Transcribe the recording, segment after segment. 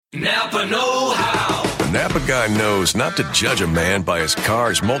Napa know-how. The Napa guy knows not to judge a man by his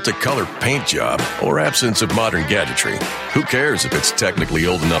car's multicolored paint job or absence of modern gadgetry. Who cares if it's technically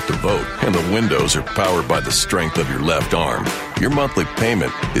old enough to vote and the windows are powered by the strength of your left arm? Your monthly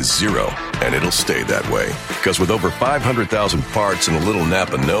payment is zero, and it'll stay that way. Because with over 500,000 parts and a little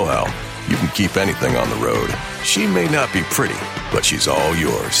Napa know-how, you can keep anything on the road. She may not be pretty, but she's all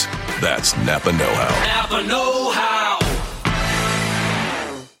yours. That's Napa know-how. Napa know-how.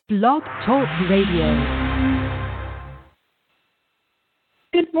 Blog Talk Radio.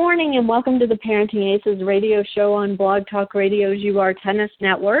 Good morning and welcome to the Parenting Aces radio show on Blog Talk Radio's UR Tennis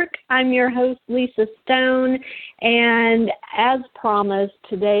Network. I'm your host, Lisa Stone, and as promised,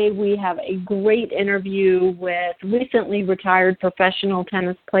 today we have a great interview with recently retired professional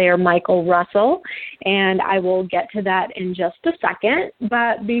tennis player Michael Russell, and I will get to that in just a second.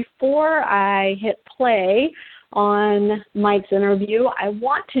 But before I hit play on Mike's interview, I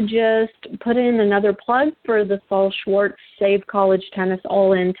want to just put in another plug for the Saul Schwartz Save College Tennis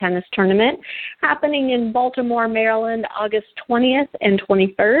All-In Tennis Tournament happening in Baltimore, Maryland, August 20th and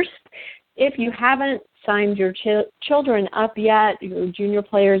 21st. If you haven't signed your children up yet, your junior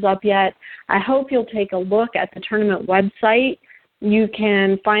players up yet, I hope you'll take a look at the tournament website. You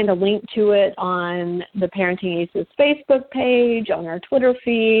can find a link to it on the Parenting Aces Facebook page, on our Twitter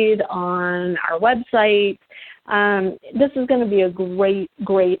feed, on our website. This is going to be a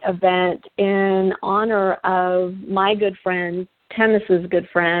great event in honor of my good friend, tennis's good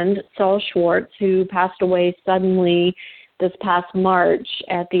friend, Saul Schwartz, who passed away suddenly this past March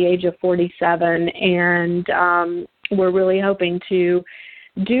at the age of 47. And we're really hoping to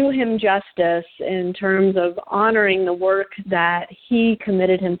do him justice in terms of honoring the work that he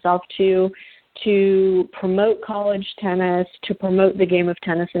committed himself to promote college tennis, to promote the game of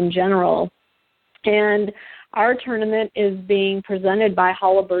tennis in general. And our tournament is being presented by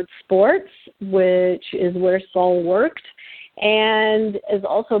Holabird Sports, which is where Saul worked, and is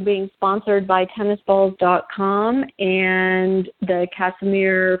also being sponsored by tennisballs.com and the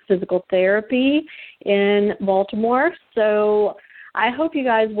Casimir Physical Therapy in Baltimore. So I hope you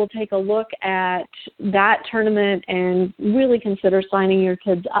guys will take a look at that tournament and really consider signing your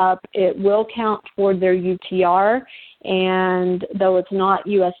kids up. It will count toward their UTR, and though it's not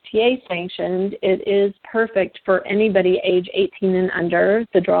USTA sanctioned, it is perfect for anybody age 18 and under.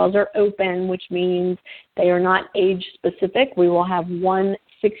 The draws are open, which means they are not age specific. We will have one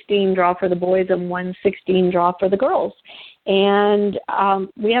 16 draw for the boys and one 16 draw for the girls. And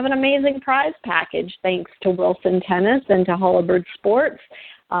we have an amazing prize package thanks to Wilson Tennis and to Holabird Sports.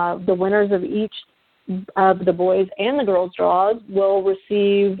 The winners of each of the boys and the girls draws will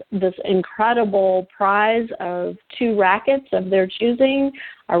receive this incredible prize of 2 rackets of their choosing,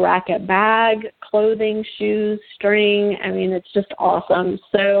 a racket bag, clothing, shoes, string. I mean, it's just awesome.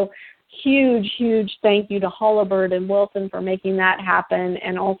 So huge thank you to Holabird and Wilson for making that happen,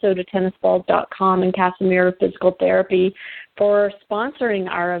 and also to tennisballs.com and Casimir Physical Therapy for sponsoring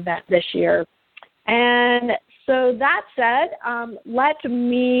our event this year. And so that said, let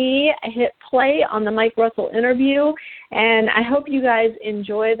me hit play on the Mike Russell interview, and I hope you guys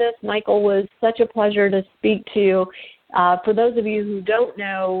enjoy this. Michael was such a pleasure to speak to. For those of you who don't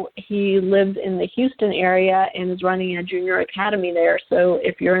know, he lives in the Houston area and is running a junior academy there. So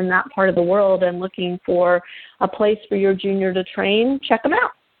if you're in that part of the world and looking for a place for your junior to train, check him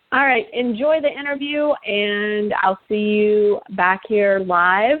out. All right, enjoy the interview, and I'll see you back here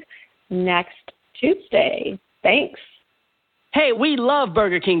live next Tuesday. Thanks. Hey, we love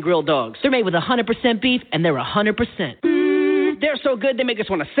Burger King grilled dogs. They're made with 100% beef, and they're 100%. They're so good they make us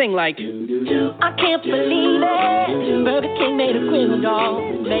want to sing like, I can't believe it. Burger King made a grilled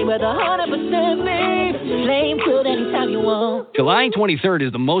dog, made with 100% beef. Flame grilled anytime you want. July 23rd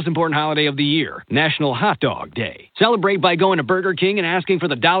is the most important holiday of the year, National Hot Dog Day. Celebrate by going to Burger King and asking for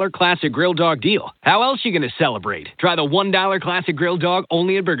the $1 Classic Grilled Dog deal. How else you going to celebrate? Try the $1 Classic Grilled Dog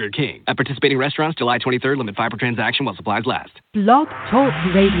only at Burger King. At participating restaurants, July 23rd, limit 5 per transaction while supplies last. Blog Talk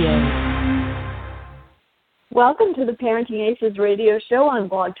Radio. Welcome to the Parenting Aces radio show on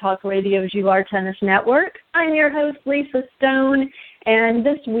Blog Talk Radio's UR Tennis Network. I'm your host, Lisa Stone, and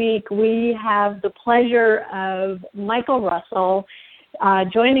this week we have the pleasure of Michael Russell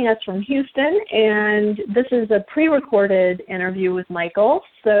joining us from Houston, and this is a pre-recorded interview with Michael,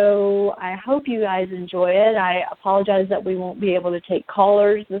 so I hope you guys enjoy it. I apologize that we won't be able to take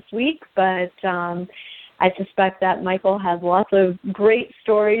callers this week, but I suspect that Michael has lots of great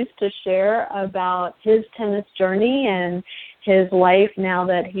stories to share about his tennis journey and his life now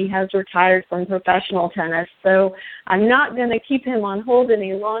that he has retired from professional tennis. So I'm not going to keep him on hold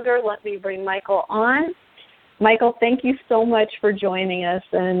any longer. Let me bring Michael on. Michael, thank you so much for joining us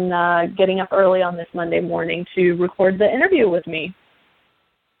and getting up early on this Monday morning to record the interview with me.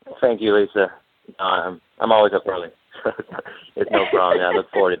 Thank you, Lisa. I'm always up early. It's no problem. I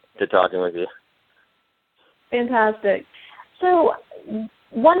look forward to talking with you. Fantastic. So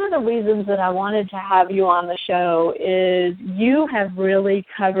one of the reasons that I wanted to have you on the show is you have really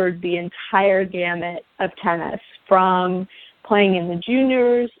covered the entire gamut of tennis, from playing in the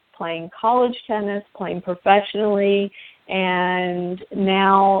juniors, playing college tennis, playing professionally, and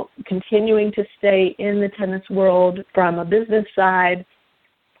now continuing to stay in the tennis world from a business side.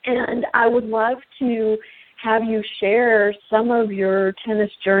 And I would love to have you share some of your tennis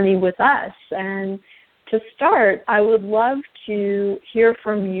journey with us. And to start, I would love to hear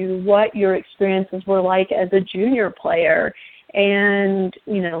from you what your experiences were like as a junior player, and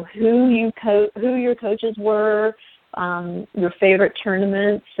who your coaches were, your favorite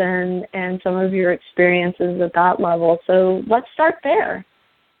tournaments, and some of your experiences at that level. So let's start there.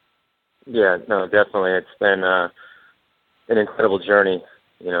 Yeah, no, definitely. It's been an incredible journey.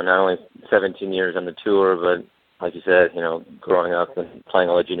 Not only 17 years on the tour, but like you said, growing up and playing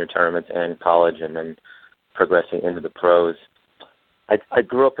all the junior tournaments and college, and then progressing into the pros. I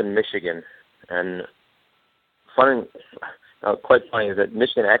grew up in Michigan, and quite funny is that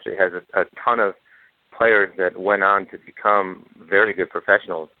Michigan actually has a ton of players that went on to become very good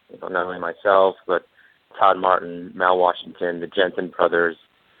professionals. Not only myself, but Todd Martin, Mal Washington, the Jensen brothers,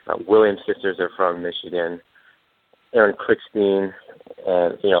 Williams sisters are from Michigan, Aaron Krickstein.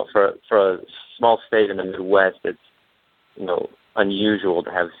 For a small state in the Midwest, it's unusual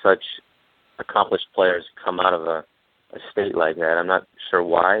to have such accomplished players come out of a state like that. I'm not sure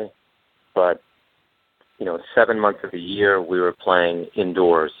why, but 7 months of the year we were playing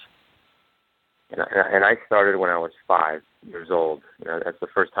indoors, and I started when I was 5 years old. That's the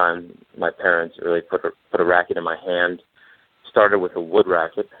first time my parents really put a racket in my hand. Started with a wood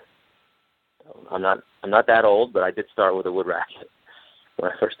racket. I'm not that old, but I did start with a wood racket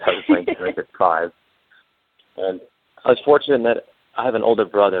when I first started playing tennis at 5. And I was fortunate that I have an older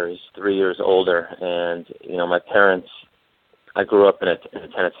brother. He's 3 years older, and my parents. I grew up in a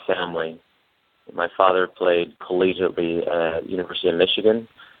tennis family. My father played collegiately at University of Michigan,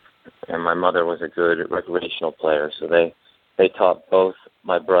 and my mother was a good recreational player. So they taught both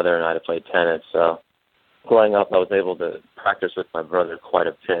my brother and I to play tennis. So growing up, I was able to practice with my brother quite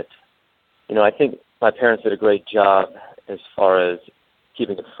a bit. I think my parents did a great job as far as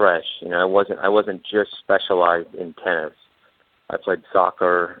keeping it fresh. I wasn't just specialized in tennis. I played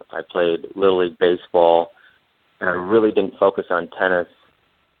soccer, I played Little League baseball, and I really didn't focus on tennis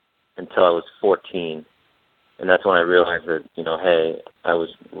until I was 14. And that's when I realized that, hey, I was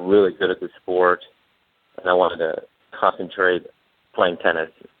really good at the sport, and I wanted to concentrate playing tennis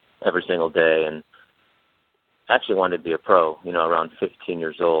every single day, and actually wanted to be a pro, around 15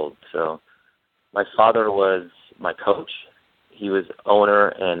 years old. So my father was my coach. He was owner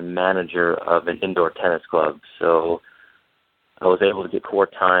and manager of an indoor tennis club. So I was able to get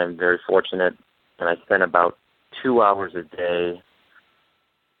court time, very fortunate, and I spent about 2 hours a day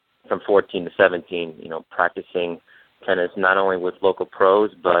from 14 to 17, practicing tennis, not only with local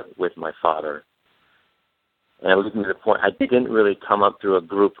pros, but with my father. And I was getting to the point, I didn't really come up through a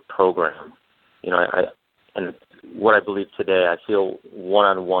group program. And what I believe today, I feel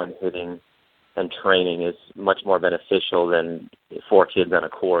one-on-one hitting and training is much more beneficial than 4 kids on a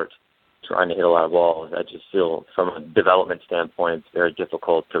court trying to hit a lot of balls. I just feel from a development standpoint, it's very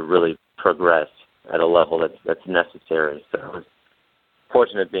difficult to really progress at a level that's necessary. So I was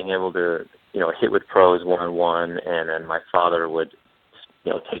fortunate being able to, hit with pros one-on-one, and then my father would,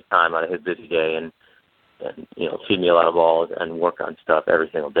 take time out of his busy day and feed me a lot of balls and work on stuff every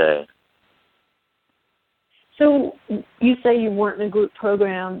single day. So you say you weren't in a group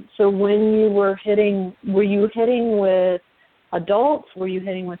program. So when you were hitting, were you hitting with adults? Were you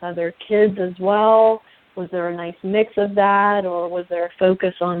hitting with other kids as well? Was there a nice mix of that, or was there a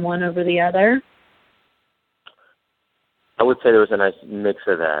focus on one over the other? I would say there was a nice mix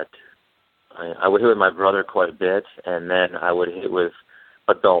of that. I would hit with my brother quite a bit, and then I would hit with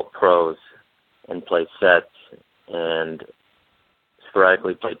adult pros and play sets and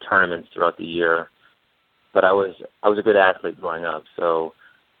sporadically play tournaments throughout the year. But I was a good athlete growing up, so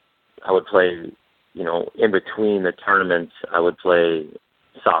I would play, in between the tournaments, I would play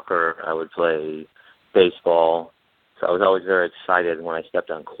soccer, I would play baseball. So I was always very excited when I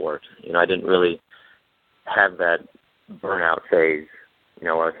stepped on court. I didn't really have that burnout phase,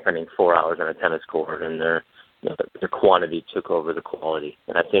 where I was spending 4 hours on a tennis court, and the quantity took over the quality.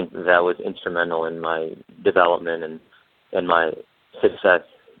 And I think that was instrumental in my development and my success,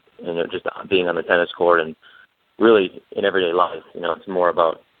 just being on the tennis court and really in everyday life. It's more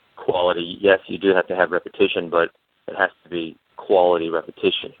about quality. Yes, you do have to have repetition, but it has to be quality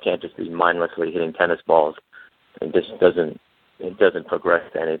repetition. You can't just be mindlessly hitting tennis balls. It just doesn't progress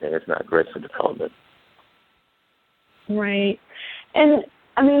to anything. It's not great for development. Right. And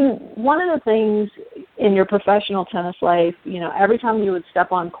I mean, one of the things in your professional tennis life, every time you would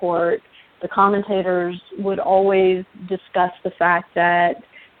step on court, the commentators would always discuss the fact that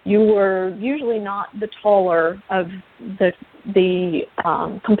you were usually not the taller of the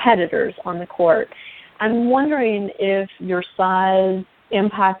competitors on the court. I'm wondering if your size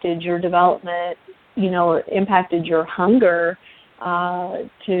impacted your development, impacted your hunger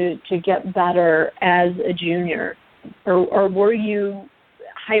to get better as a junior, or were you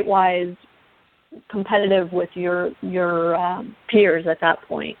height-wise competitive with your peers at that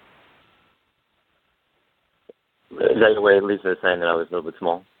point? Is that the way Lisa is saying that I was a little bit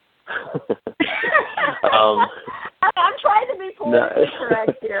small? I'm trying to be politically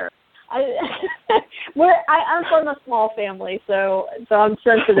correct here. I'm from a small family, so I'm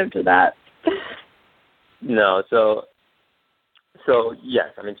sensitive to that. No, so yes,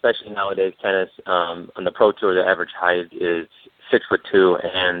 I mean, especially nowadays, tennis on the pro tour, the average height is 6'2"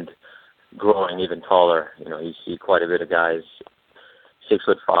 and growing even taller. You see quite a bit of guys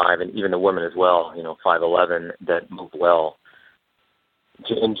 6'5", and even the women as well. 5'11" that move well.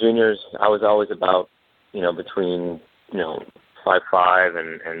 In juniors, I was always about between 5'5"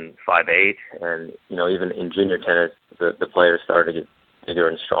 and 5'8", and even in junior tennis, the players started to get bigger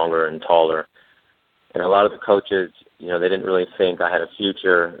and stronger and taller. And a lot of the coaches, they didn't really think I had a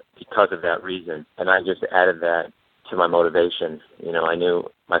future because of that reason. And I just added that to my motivation. I knew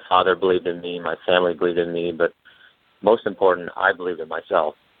my father believed in me, my family believed in me, but most important, I believed in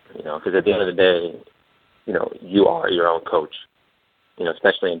myself. Because at the end of the day, you are your own coach.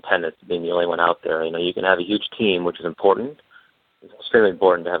 Especially in tennis, being the only one out there. You can have a huge team, which is important. It's extremely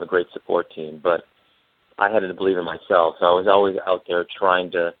important to have a great support team, but I had to believe in myself. So I was always out there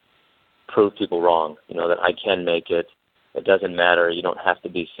trying to prove people wrong, that I can make it. It doesn't matter. You don't have to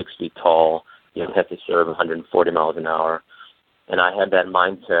be 6 feet tall. You don't have to serve 140 miles an hour. And I had that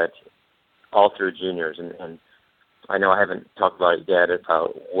mindset all through juniors. And I know I haven't talked about it yet,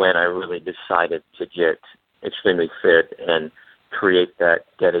 about when I really decided to get extremely fit and create that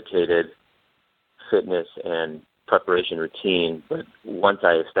dedicated fitness and preparation routine. But once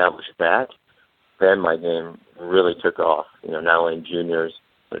I established that, then my game really took off, not only in juniors,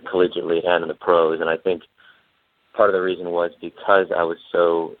 but collegiately and in the pros. And I think part of the reason was because I was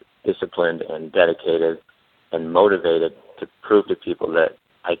so disciplined and dedicated and motivated to prove to people that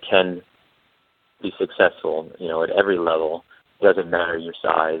I can be successful, at every level. It doesn't matter your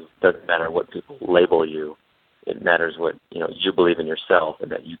size, doesn't matter what people label you. It matters what, you believe in yourself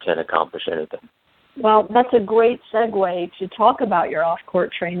and that you can accomplish anything. Well, that's a great segue to talk about your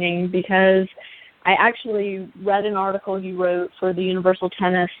off-court training, because I actually read an article you wrote for the Universal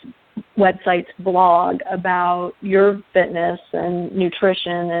Tennis website's blog about your fitness and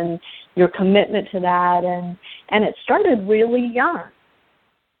nutrition and your commitment to that, and it started really young.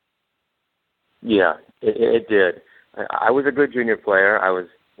 Yeah, it did. I was a good junior player. I was,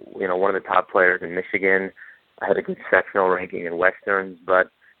 one of the top players in Michigan. I had a good sectional ranking in Westerns, but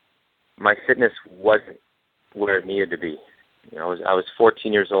my fitness wasn't where it needed to be. I was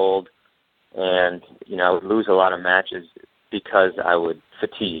 14 years old, and I would lose a lot of matches because I would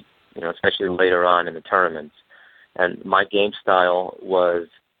fatigue, especially later on in the tournaments. And my game style was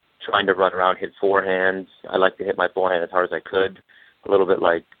trying to run around, hit forehands. I like to hit my forehand as hard as I could, a little bit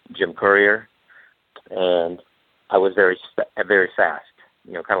like Jim Courier. And I was very fast,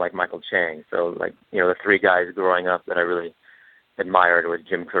 kind of like Michael Chang. So, the three guys growing up that I really admired was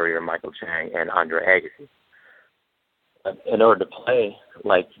Jim Courier, Michael Chang, and Andre Agassi. In order to play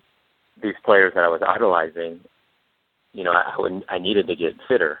like these players that I was idolizing, I needed to get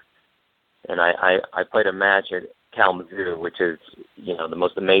fitter. And I played a match at Kalamazoo, which is, the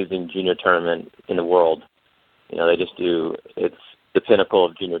most amazing junior tournament in the world. It's the pinnacle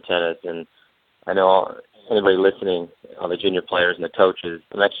of junior tennis. And I know anybody listening, all the junior players and the coaches,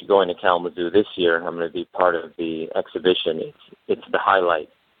 I'm actually going to Kalamazoo this year. I'm going to be part of the exhibition. It's the highlight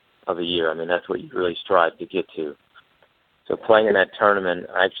of the year. I mean, that's what you really strive to get to. So playing in that tournament,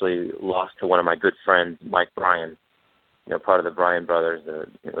 I actually lost to one of my good friends, Mike Bryan, part of the Bryan brothers,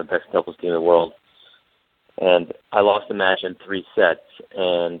 the best doubles team in the world. And I lost the match in 3 sets,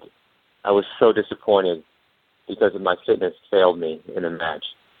 and I was so disappointed because my fitness failed me in the match.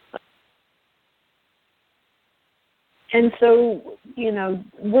 And so,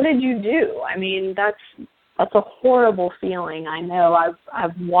 what did you do? I mean, that's That's a horrible feeling. I know.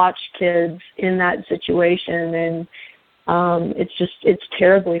 I've watched kids in that situation, and it's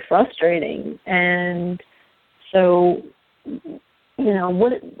terribly frustrating. And so,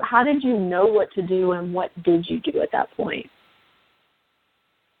 how did you know what to do, and what did you do at that point?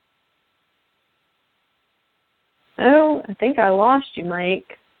 Oh, I think I lost you,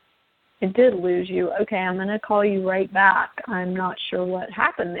 Mike. I did lose you. Okay, I'm going to call you right back. I'm not sure what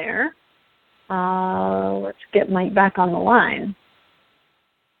happened there. Let's get Mike back on the line.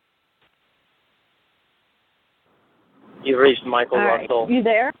 You've reached Michael All Russell. Right. You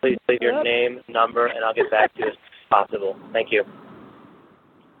there? Please leave your name, number, and I'll get back to you as possible. Thank you.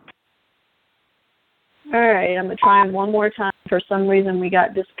 All right, I'm going to try him one more time. For some reason, we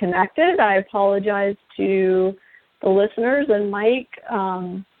got disconnected. I apologize to the listeners. And Mike,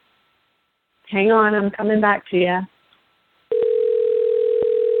 hang on, I'm coming back to you.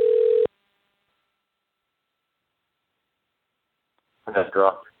 I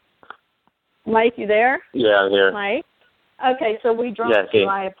dropped. Mike, you there? Yeah, I'm here. Mike? Okay, so we dropped you.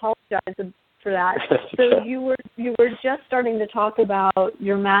 I apologize for that. So you were just starting to talk about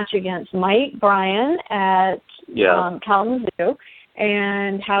your match against Mike Bryan at Kalamazoo,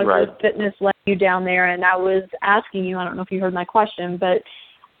 and how your fitness led you down there. And I was asking you, I don't know if you heard my question, but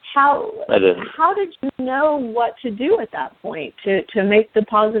how did you know what to do at that point to make the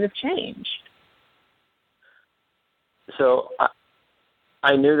positive change? So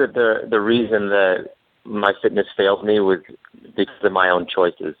I knew that the reason that my fitness failed me was because of my own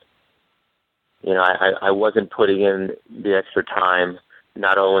choices. I wasn't putting in the extra time,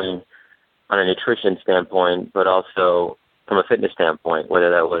 not only on a nutrition standpoint, but also from a fitness standpoint,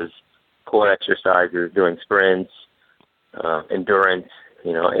 whether that was core exercises, doing sprints, endurance,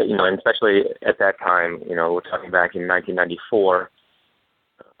 and especially at that time, we're talking back in 1994,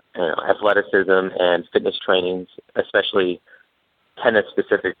 athleticism and fitness trainings, especially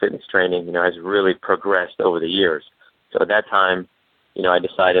tennis-specific fitness training, has really progressed over the years. So at that time, I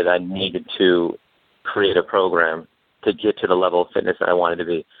decided I needed to create a program to get to the level of fitness that I wanted to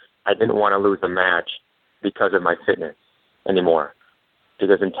be. I didn't want to lose a match because of my fitness anymore.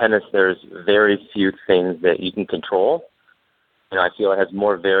 Because in tennis, there's very few things that you can control. I feel it has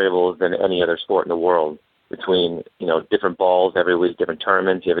more variables than any other sport in the world between, different balls every week, different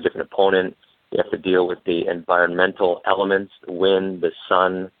tournaments. You have a different opponent. You have to deal with the environmental elements, the wind, the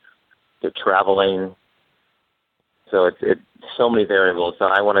sun, the traveling. So it's so many variables. So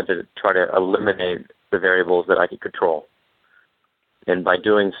I wanted to try to eliminate the variables that I could control. And by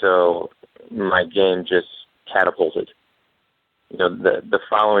doing so, my game just catapulted. The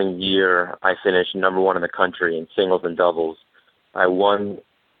following year, I finished number one in the country in singles and doubles. I won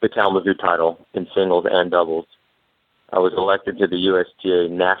the Kalamazoo title in singles and doubles. I was elected to the USTA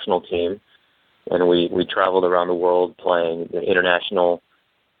national team, and we traveled around the world playing the international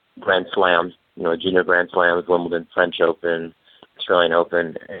Grand Slams, junior Grand Slams, Wimbledon, French Open, Australian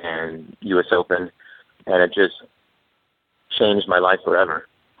Open, and U.S. Open, and it just changed my life forever.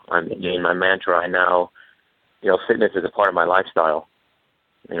 In my mantra, I now, fitness is a part of my lifestyle.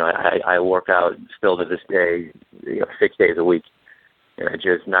 I work out still to this day, 6 days a week. It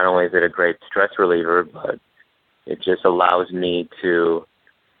just, not only is it a great stress reliever, but it just allows me to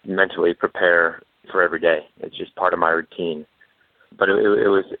mentally prepare for every day. It's just part of my routine. But it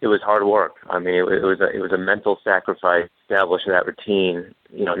was hard work. It was a mental sacrifice to establish that routine,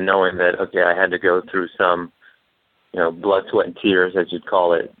 knowing that, okay, I had to go through some, blood, sweat, and tears, as you'd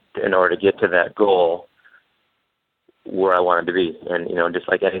call it, in order to get to that goal where I wanted to be. And, just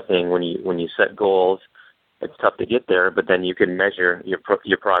like anything, when you set goals, it's tough to get there, but then you can measure your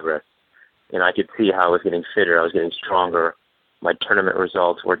progress. And I could see how I was getting fitter, I was getting stronger. My tournament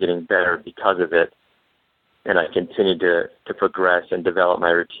results were getting better because of it. And I continued to progress and develop my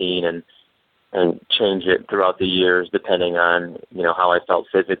routine and change it throughout the years, depending on, how I felt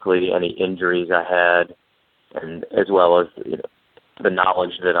physically, any injuries I had, and as well as, the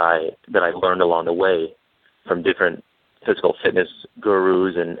knowledge that I learned along the way from different physical fitness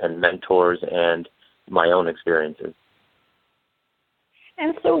gurus and mentors and my own experiences.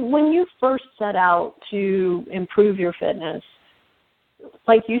 And so when you first set out to improve your fitness,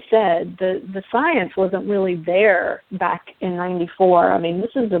 like you said, the science wasn't really there back in 94.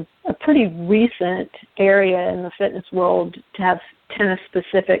 This is a pretty recent area in the fitness world to have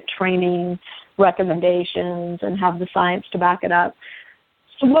tennis-specific training recommendations and have the science to back it up.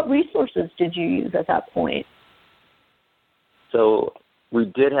 So what resources did you use at that point? So we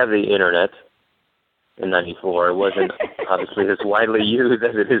did have the internet in 94. It wasn't obviously as widely used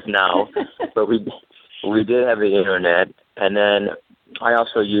as it is now, but we did have the internet. And then I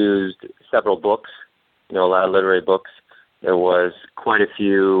also used several books a lot of literary books. There was quite a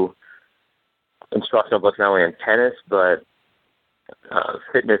few instructional books, not only on tennis, but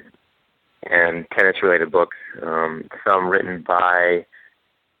fitness and tennis-related books, some written by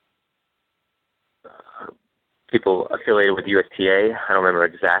people affiliated with USTA. I don't remember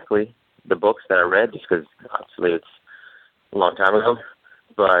exactly the books that I read, just because obviously it's a long time ago.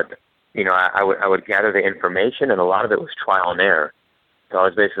 But, I would gather the information, and a lot of it was trial and error. So I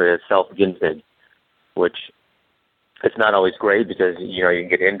was basically a self-ginzig, which it's not always great because, you can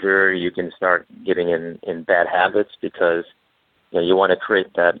get injured, you can start getting in bad habits because, you want to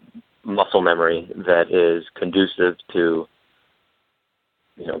create that muscle memory that is conducive to,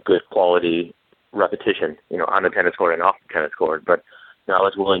 good quality repetition, on the tennis court and off the tennis court. But I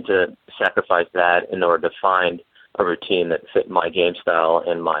was willing to sacrifice that in order to find a routine that fit my game style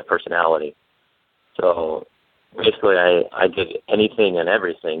and my personality. So basically I did anything and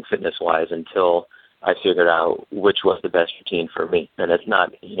everything fitness-wise until I figured out which was the best routine for me. And it's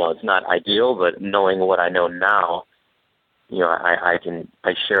not, it's not ideal, but knowing what I know now,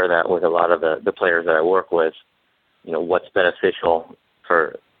 I share that with a lot of the players that I work with, what's beneficial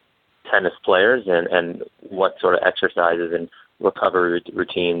for tennis players and what sort of exercises and recovery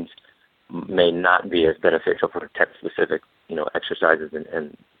routines may not be as beneficial for tennis-specific, exercises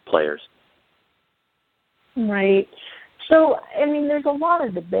and players. Right. So, there's a lot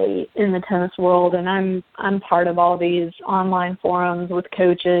of debate in the tennis world, and I'm part of all these online forums with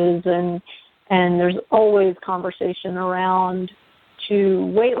coaches, and there's always conversation around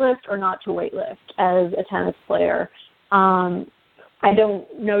to weightlift or not to weightlift as a tennis player. I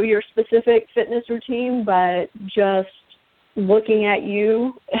don't know your specific fitness routine, but just looking at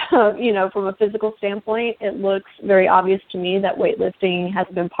you, from a physical standpoint, it looks very obvious to me that weightlifting has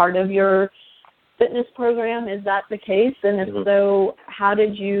been part of your fitness program. Is that the case? And if so, how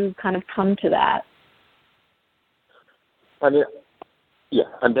did you kind of come to that? Yeah,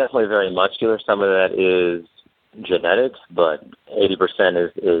 I'm definitely very muscular. Some of that is genetics, but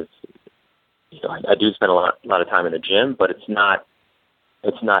 80% is I do spend a lot of time in the gym, but it's not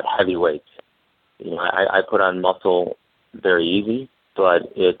heavy weights. I put on muscle very easy,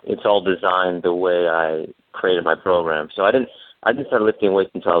 but it's all designed the way I created my program. So I didn't start lifting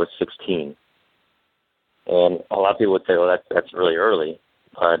weights until I was 16. And a lot of people would say, well, that's really early.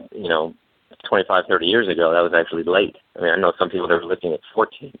 But, 25, 30 years ago, that was actually late. I know some people that were lifting at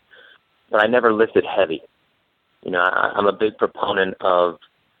 14. But I never lifted heavy. I'm a big proponent of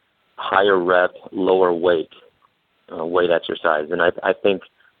higher rep, lower weight exercise. And I think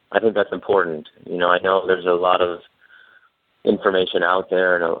that's important. I know there's a lot of information out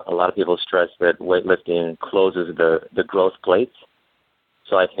there, and a lot of people stress that weightlifting closes the growth plates.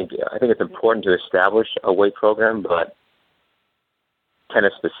 So I think it's important to establish a weight program, but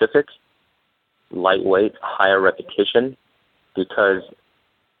tennis specific, lightweight, higher repetition, because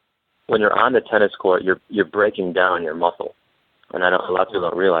when you're on the tennis court, you're breaking down your muscle. And I know a lot of people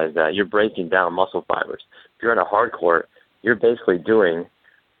don't realize that. You're breaking down muscle fibers. If you're on a hard court, you're basically doing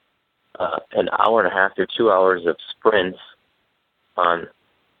an hour and a half to 2 hours of sprints on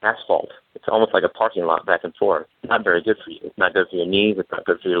asphalt. It's almost like a parking lot back and forth. Not very good for you. It's not good for your knees. It's not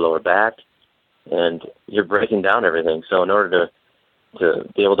good for your lower back. And you're breaking down everything. So in order to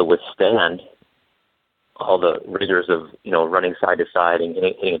be able to withstand all the rigors of, running side to side and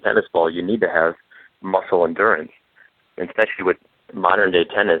hitting a tennis ball, you need to have muscle endurance. And especially with modern day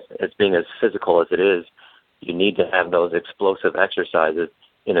tennis, as being as physical as it is, you need to have those explosive exercises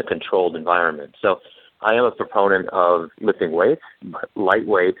in a controlled environment. So I am a proponent of lifting weights,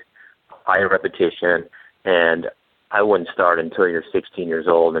 lightweight, higher repetition, and I wouldn't start until you're 16 years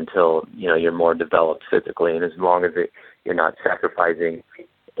old, until you're more developed physically, and as long as you're not sacrificing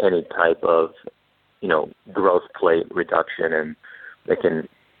any type of growth plate reduction, and it can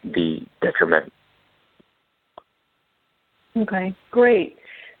be detrimental. Okay, great.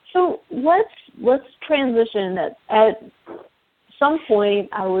 So let's transition. At some point,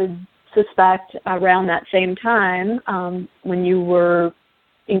 I would suspect around that same time, when you were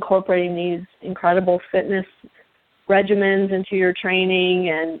incorporating these incredible fitness regimens into your training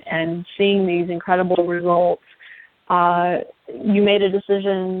and seeing these incredible results, you made a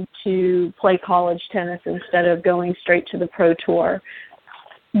decision to play college tennis instead of going straight to the pro tour.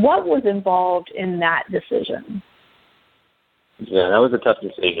 What was involved in that decision? Yeah, that was a tough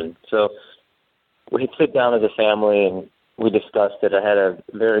decision. So we sit down as a family and we discussed it. I had a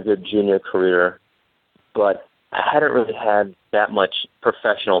very good junior career, but I hadn't really had that much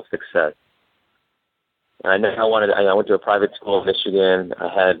professional success. I know I went to a private school in Michigan. I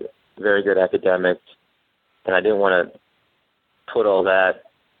had very good academics, and I didn't want to put all that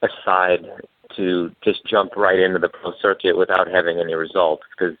aside to just jump right into the pro circuit without having any results,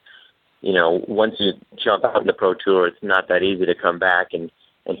 because, you know, once you jump out in the pro tour, it's not that easy to come back and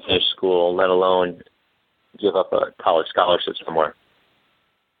finish school, let alone give up a college scholarship somewhere.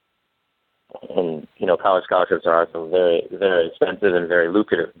 And, you know, college scholarships are also very, very expensive and very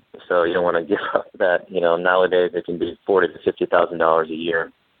lucrative. So you don't want to give up that. You know, nowadays it can be $40,000 to $50,000 a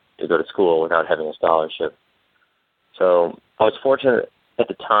year to go to school without having a scholarship. So I was fortunate at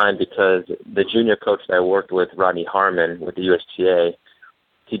the time because the junior coach that I worked with, Rodney Harmon, with the USTA,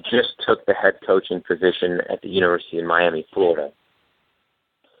 he just took the head coaching position at the University of Miami, Florida.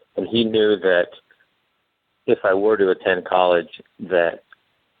 And he knew that if I were to attend college, that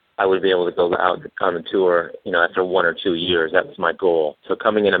I would be able to go out on the tour, you know, after 1 or 2 years. That was my goal. So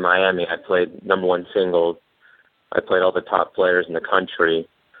coming into Miami, I played number one singles. I played all the top players in the country,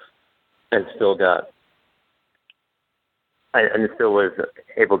 and still was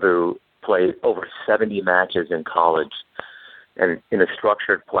able to play over 70 matches in college, and in a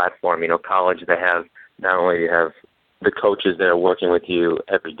structured platform. You know, college, they have, not only you have the coaches that are working with you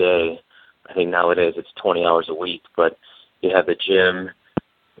every day. I think nowadays it's 20 hours a week, but you have the gym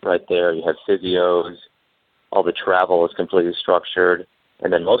right there. You have physios. All the travel is completely structured.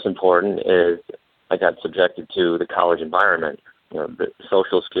 And then most important is I got subjected to the college environment. You know, the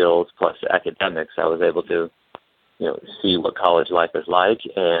social skills plus academics. I was able to, you know, see what college life is like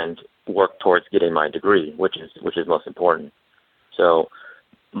and work towards getting my degree, which is most important. So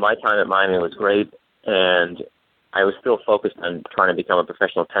my time at Miami was great, and I was still focused on trying to become a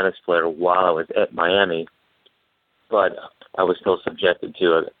professional tennis player while I was at Miami, but I was still subjected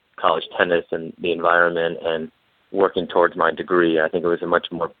to college tennis and the environment and working towards my degree. I think it was a much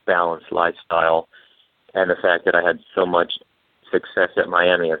more balanced lifestyle, and the fact that I had so much success at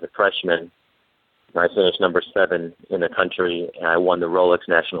Miami as a freshman. I finished number 7 in the country, and I won the Rolex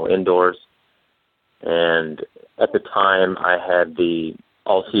National Indoors. And at the time, I had the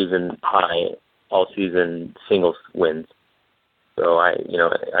all-season singles wins. So I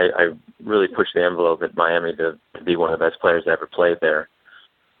really pushed the envelope at Miami to be one of the best players that ever played there.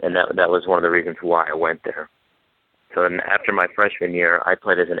 And that was one of the reasons why I went there. So then after my freshman year, I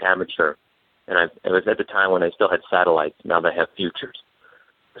played as an amateur. And it was at the time when I still had satellites. Now they have futures.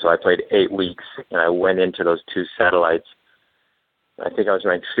 So I played 8 weeks, and I went into those 2 satellites. I think I was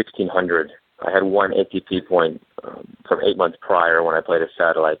ranked 1,600. I had 1 ATP point from 8 months prior when I played a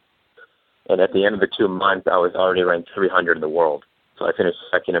satellite. And at the end of the 2 months, I was already ranked 300 in the world. So I finished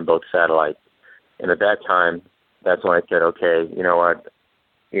second in both satellites. And at that time, that's when I said, okay, you know what?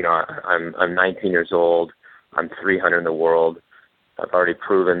 You know, I'm 19 years old. I'm 300 in the world. I've already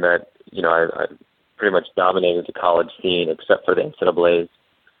proven that, you know, I pretty much dominated the college scene except for the NCAAs.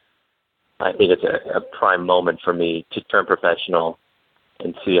 I think it's a prime moment for me to turn professional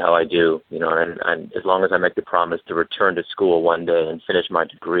and see how I do, you know, and as long as I make the promise to return to school one day and finish my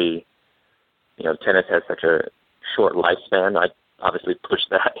degree. You know, tennis has such a short lifespan. I obviously pushed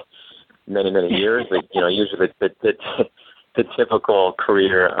that many, many years. But, you know, usually the typical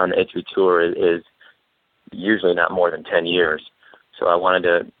career on the ATP Tour is usually not more than 10 years. So I wanted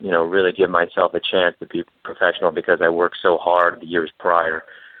to, you know, really give myself a chance to be professional because I worked so hard the years prior.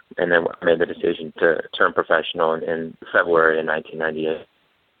 And then I made the decision to turn professional in February of 1998.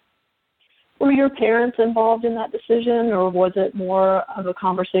 Were your parents involved in that decision, or was it more of a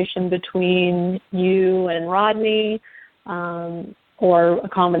conversation between you and Rodney, or a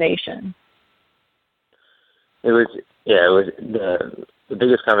combination? It was the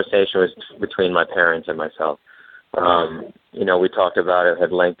biggest conversation was between my parents and myself. You know, we talked about it,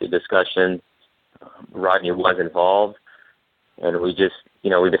 had lengthy discussions. Rodney was involved, and we just, you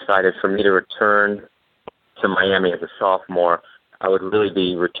know, we decided for me to return to Miami as a sophomore, I would really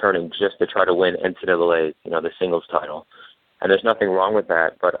be returning just to try to win NCAA, you know, the singles title. And there's nothing wrong with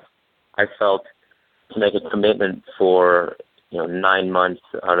that, but I felt to make a commitment for, you know, 9 months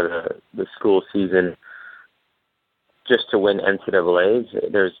out of the school season just to win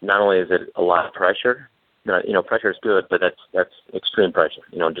NCAAs, there's not only is it a lot of pressure, you know, pressure is good, but that's extreme pressure,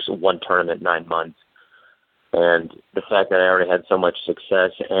 you know, just one tournament, 9 months. And the fact that I already had so much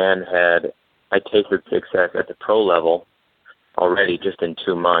success and I tasted success at the pro level already just in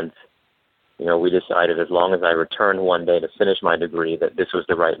 2 months, you know, we decided as long as I returned one day to finish my degree that this was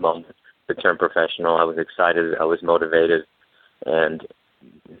the right moment to turn professional. I was excited, I was motivated, and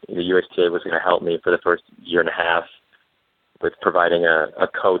the USTA was going to help me for the first year and a half with providing a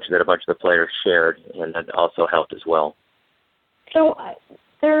coach that a bunch of the players shared, and that also helped as well. So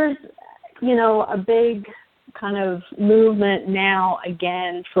there's, you know, a big kind of movement now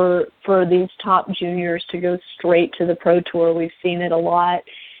again for these top juniors to go straight to the pro tour. We've seen it a lot.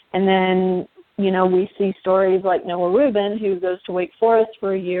 And then we see stories like Noah Rubin, who goes to Wake Forest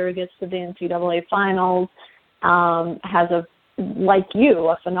for a year, gets to the NCAA finals, has like you,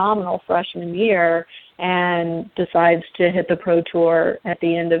 a phenomenal freshman year, and decides to hit the pro tour at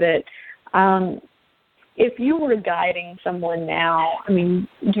the end of it. If you were guiding someone now, I mean,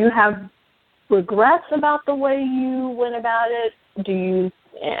 do you have regrets about the way you went about it?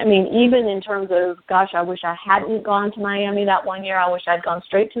 Even in terms of, gosh, I wish I hadn't gone to Miami that one year, I wish I'd gone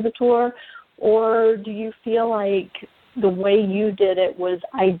straight to the tour, or do you feel like the way you did it was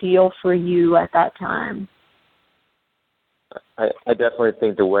ideal for you at that time? I definitely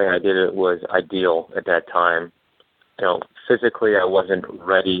think the way I did it was ideal at that time. Physically I wasn't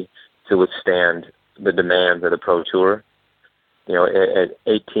ready to withstand the demands of the pro tour. At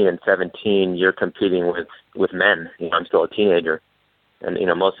 18 and 17, you're competing with men. I'm still a teenager. And,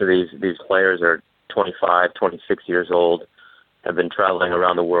 most of these players are 25, 26 years old, have been traveling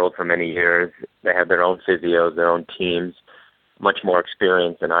around the world for many years. They have their own physios, their own teams, much more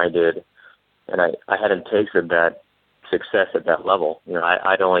experience than I did. And I hadn't tasted that success at that level.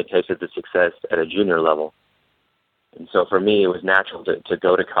 I'd only tasted the success at a junior level. And so for me, it was natural to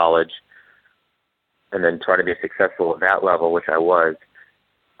go to college and then try to be successful at that level, which I was.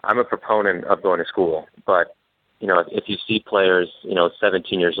 I'm a proponent of going to school, but if you see players,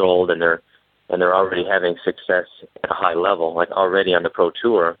 17 years old and they're already having success at a high level, like already on the pro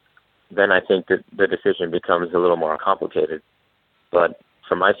tour, then I think that the decision becomes a little more complicated. But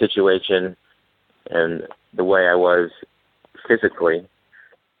for my situation and the way I was physically,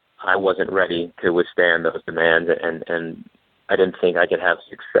 I wasn't ready to withstand those demands, and I didn't think I could have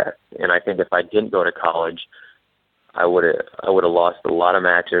success. And I think if I didn't go to college, I would have lost a lot of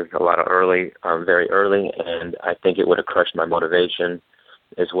matches, very early, and I think it would have crushed my motivation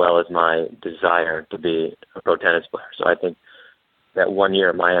as well as my desire to be a pro tennis player. So I think that 1 year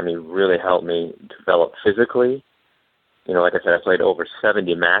at Miami really helped me develop physically. Like I said, I played over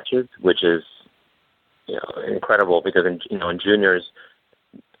 70 matches, which is incredible because in juniors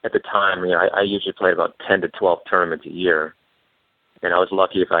at the time, I usually played about 10 to 12 tournaments a year, and I was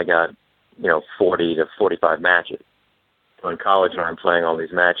lucky if I got 40 to 45 matches. So in college, when I'm playing all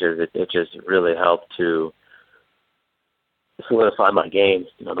these matches, it just really helped to solidify my game,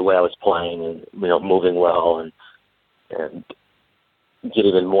 the way I was playing and, moving well and get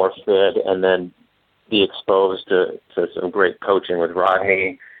even more fit, and then be exposed to some great coaching with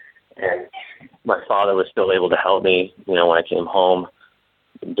Rodney. And my father was still able to help me, when I came home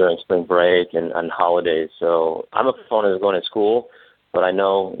during spring break and on holidays. So I'm a proponent of going to school, but I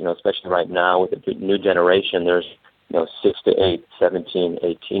know, especially right now with the new generation, there's 6 to 8, 17,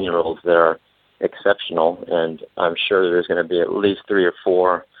 18-year-olds that are exceptional, and I'm sure there's going to be at least 3 or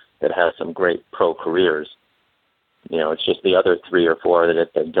 4 that have some great pro careers. It's just the other 3 or 4 that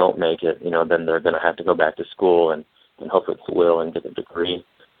if they don't make it, then they're going to have to go back to school and hope it's will and get a degree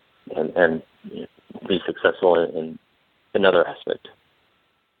and be successful in another aspect.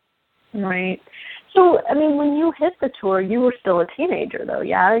 Right. So, when you hit the tour, you were still a teenager, though,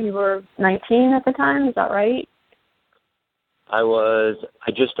 yeah? You were 19 at the time, is that right? I was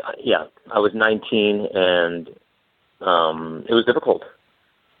 19, and it was difficult.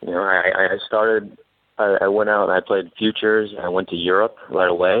 I went out and I played futures. I went to Europe right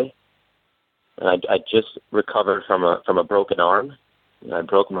away, and I just recovered from a broken arm. I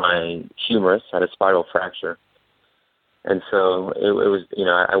broke my humerus, had a spiral fracture, and so it was.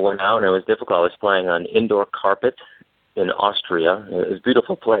 I went out and it was difficult. I was playing on indoor carpet in Austria. It was a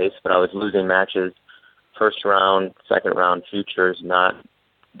beautiful place, but I was losing matches. First round, second round futures, not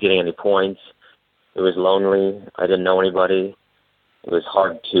getting any points. It was lonely. I didn't know anybody. It was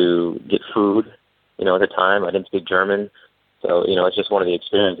hard to get food, at the time. I didn't speak German. So, it's just one of the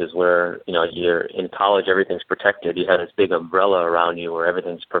experiences where, you're in college, everything's protected. You have this big umbrella around you where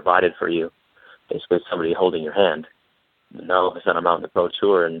everything's provided for you. Basically somebody holding your hand. Now all of a sudden I'm out on the pro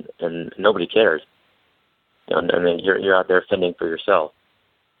tour and nobody cares. You're out there fending for yourself.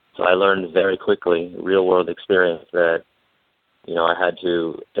 So I learned very quickly, real-world experience, that, I had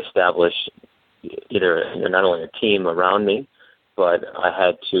to establish either not only a team around me, but I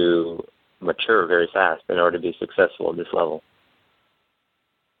had to mature very fast in order to be successful at this level.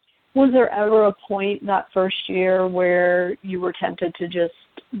 Was there ever a point that first year where you were tempted to just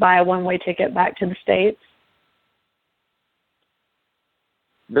buy a one-way ticket back to the States?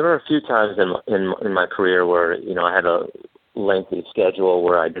 There were a few times in my career where, I had a lengthy schedule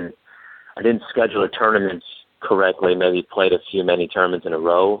where I didn't schedule the tournaments correctly, maybe played many tournaments in a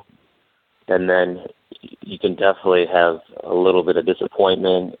row, and then you can definitely have a little bit of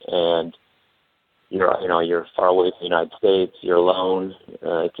disappointment, and you're far away from the United States, you're alone.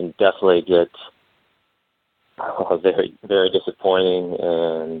 It can definitely get very, very disappointing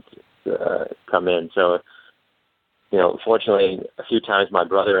and come in. So, fortunately, a few times my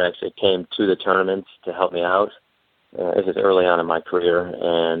brother actually came to the tournaments to help me out. This is early on in my career,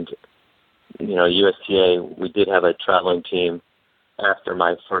 and USTA, we did have a traveling team after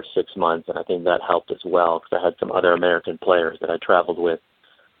my first 6 months, and I think that helped as well because I had some other American players that I traveled with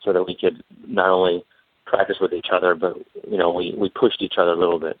so that we could not only practice with each other, but, we pushed each other a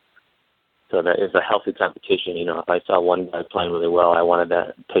little bit. So that is a healthy competition. If I saw one guy playing really well, I wanted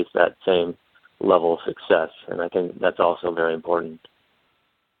to taste that same level of success, and I think that's also very important.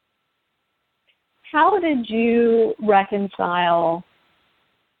 How did you reconcile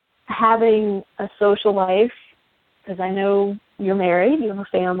having a social life, because I know you're married, you have a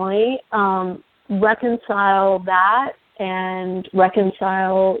family, reconcile that and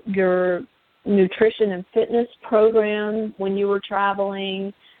reconcile your nutrition and fitness program when you were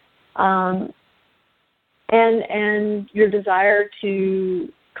traveling, and your desire to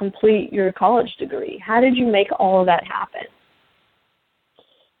complete your college degree? How did you make all of that happen?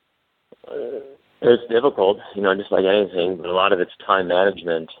 It's difficult, just like anything, but a lot of it's time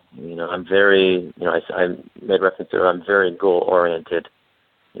management. I'm very, I made reference to, I'm very goal-oriented.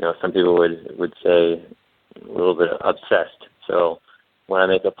 Some people would say a little bit obsessed. So when I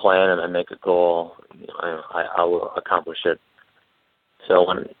make a plan and I make a goal, I will accomplish it. So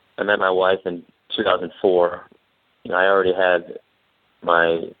when I met my wife in 2004, I already had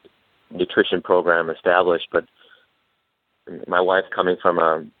my nutrition program established, but my wife, coming from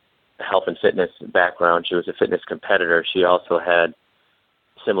a health and fitness background, she was a fitness competitor. She also had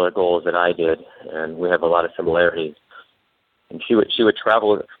similar goals that I did, and we have a lot of similarities. And she would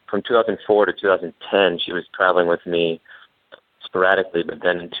travel from 2004 to 2010. She was traveling with me sporadically, but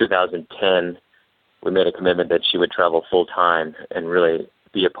then in 2010, we made a commitment that she would travel full time and really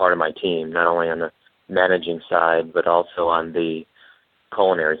be a part of my team, not only on the managing side, but also on the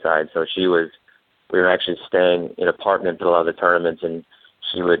culinary side. So we were actually staying in an apartment at a lot of the tournaments, and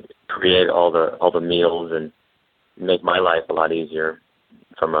she would create all the meals and make my life a lot easier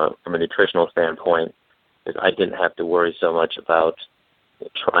from a nutritional standpoint, because I didn't have to worry so much about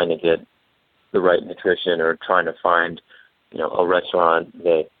trying to get the right nutrition or trying to find, a restaurant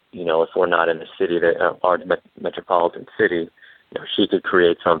that, if we're not in a city, a large metropolitan city, she could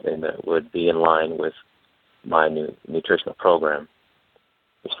create something that would be in line with my new nutritional program.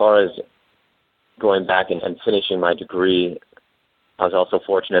 As far as going back and finishing my degree, I was also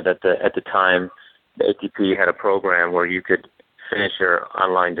fortunate that at the time, the ATP had a program where you could finish your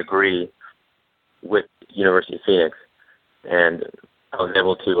online degree with University of Phoenix, and I was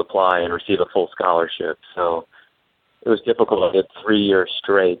able to apply and receive a full scholarship. So it was difficult to get 3 years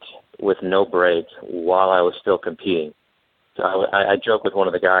straight with no break while I was still competing. So I joke with one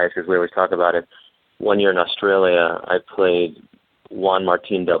of the guys, because we always talk about it. 1 year in Australia, I played Juan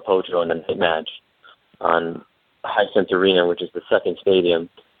Martín del Potro in a night match on Hisense Arena, which is the second stadium.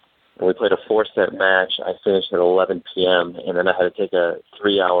 And we played a 4-set match. I finished at 11 p.m., and then I had to take a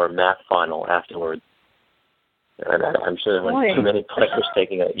 3-hour math final afterwards. And I'm sure there weren't too many players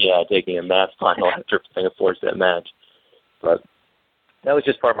taking a math final after playing a 4-set match. But that was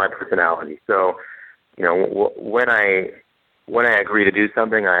just part of my personality. So, when I agree to do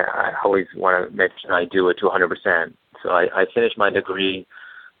something, I always want to make sure I do it to 100%. So I finished my degree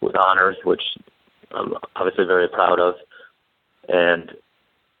with honors, which I'm obviously very proud of. And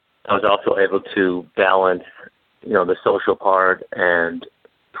I was also able to balance, the social part and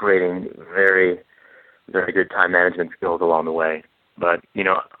creating very, very good time management skills along the way. But,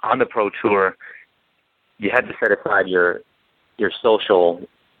 on the pro tour, you had to set aside your social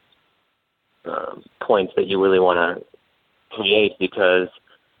points that you really want to create, because,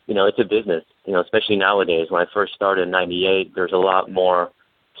 it's a business, especially nowadays. When I first started in 98, there's a lot more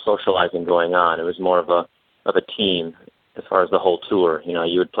socializing going on. It was more of a team as far as the whole tour.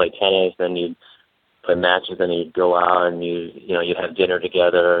 You would play tennis, then you'd play matches, then you'd go out and you'd have dinner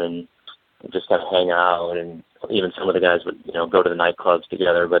together and just kind of hang out, and even some of the guys would, go to the nightclubs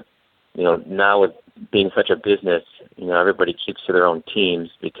together. But, now with being such a business, everybody keeps to their own teams,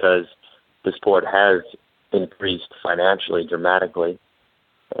 because the sport has increased financially dramatically.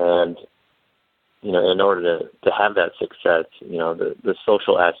 And, in order to have that success, the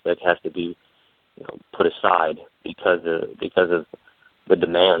social aspect has to be, put aside because of the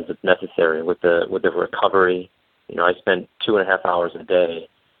demands that's necessary with the recovery. I spent 2.5 hours a day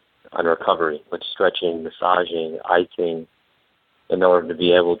on recovery, with stretching, massaging, icing, in order to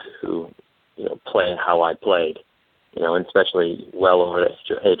be able to, play how I played, and especially well over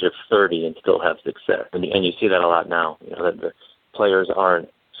the age of 30 and still have success. And you see that a lot now, that the players aren't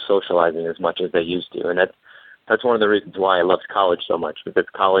socializing as much as they used to. And that's one of the reasons why I love college so much, because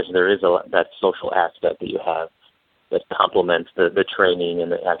college, there is that social aspect that you have that complements the training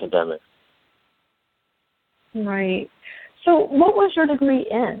and the academics. Right. So what was your degree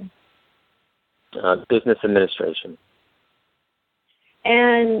in? Business administration.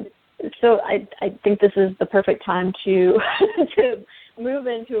 And so I think this is the perfect time to to move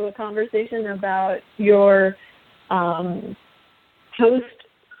into a conversation about your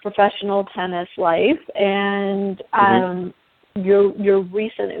post-professional tennis life and your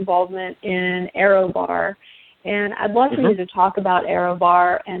recent involvement in AeroBar. And I'd love for you to talk about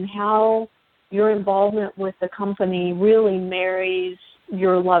AeroBar and how your involvement with the company really marries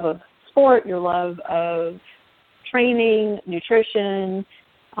your love of sport, your love of training, nutrition,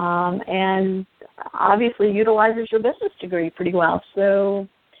 and obviously utilizes your business degree pretty well. So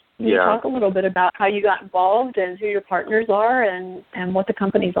can you talk a little bit about how you got involved and who your partners are and what the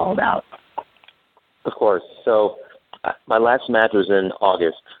company's all about? Of course. So my last match was in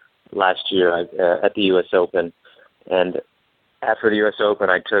August last year at the U.S. Open. And after the U.S. Open,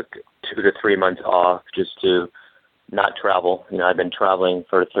 I took 2 to 3 months off just to not travel. You know, I've been traveling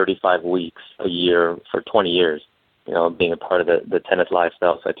for 35 weeks a year for 20 years, you know, being a part of the tennis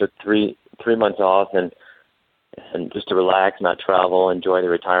lifestyle. So I took three months off and just to relax, not travel, enjoy the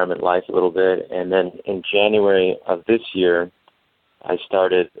retirement life a little bit. And then in January of this year, I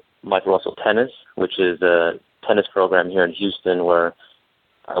started Michael Russell Tennis, which is a tennis program here in Houston where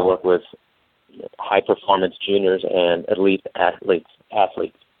I work with high-performance juniors and elite athletes.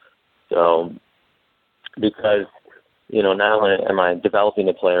 So because, you know, not only am I developing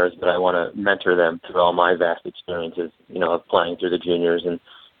the players, but I want to mentor them through all my vast experiences, you know, of playing through the juniors and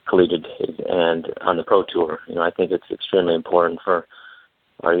collegiate days and on the pro tour. You know, I think it's extremely important for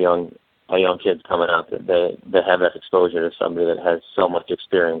our young kids coming up that they have that exposure to somebody that has so much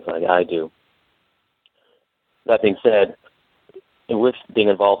experience like I do. That being said, with being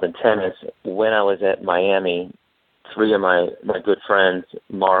involved in tennis, when I was at Miami, 3 of my good friends,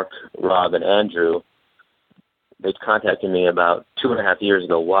 Mark, Rob, and Andrew, they contacted me about 2.5 years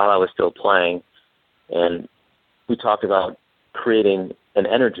ago while I was still playing, and we talked about creating an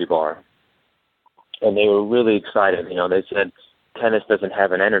energy bar. And they were really excited. You know, they said, tennis doesn't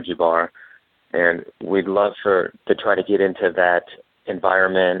have an energy bar, and we'd love to try to get into that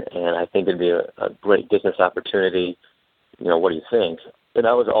environment, and I think it'd be a great business opportunity. You know, what do you think? And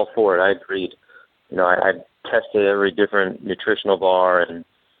I was all for it. I agreed. You know, I tested every different nutritional bar, and,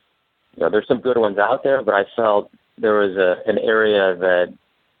 you know, there's some good ones out there, but I felt there was an area that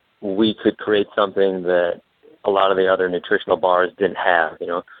we could create something that a lot of the other nutritional bars didn't have, you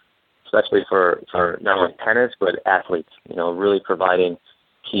know, especially for not only tennis, but athletes, you know, really providing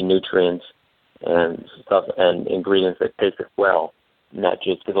key nutrients and stuff and ingredients that taste well, not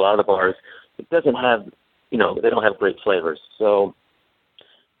just because a lot of the bars, it doesn't have, you know, they don't have great flavors. So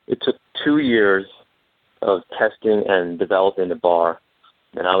it took 2 years of testing and developing the bar,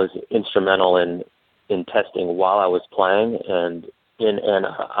 and I was instrumental in testing while I was playing and in and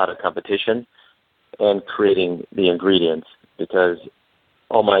out of competition and creating the ingredients, because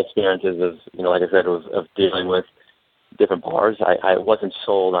all my experiences of, you know, like I said, of dealing with different bars, I wasn't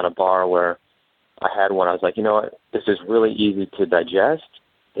sold on a bar where I had one. I was like, you know what, this is really easy to digest,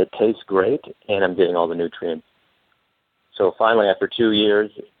 it tastes great, and I'm getting all the nutrients. So finally, after 2 years,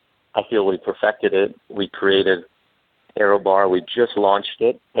 I feel we perfected it. We created AeroBar. We just launched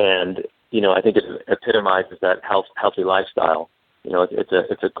it, and, you know, I think it epitomizes that healthy lifestyle. You know,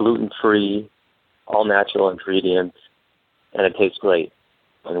 it's a gluten-free, all-natural ingredients, and it tastes great.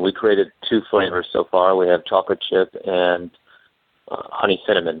 And we created 2 flavors so far. We have chocolate chip and honey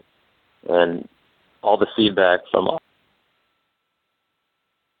cinnamon. And all the feedback from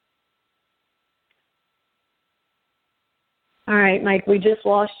All right, Mike, we just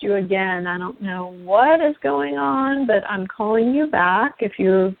lost you again. I don't know what is going on, but I'm calling you back if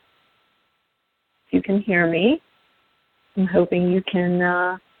you can hear me. I'm hoping you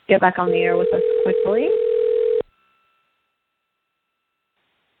can get back on the air with us quickly.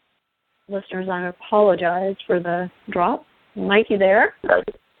 Listeners, I apologize for the drop. Mike, you there?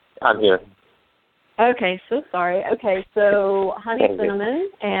 I'm here. Okay, so sorry. Okay, so honey cinnamon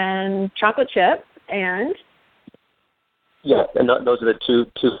and chocolate chip and... Yeah, and those are the two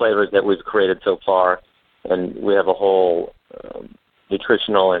flavors that we've created so far, and we have a whole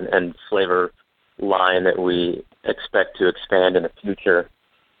nutritional and flavor line that we expect to expand in the future.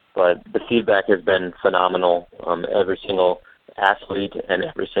 But the feedback has been phenomenal. Every single athlete and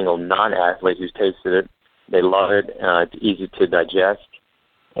every single non-athlete who's tasted it, they love it. It's easy to digest,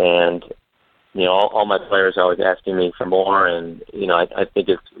 and, you know, all my players are always asking me for more, and, you know, I think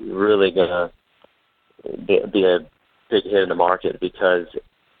it's really going to be a big hit in the market, because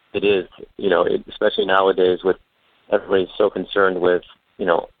it is, especially nowadays with everybody so concerned with,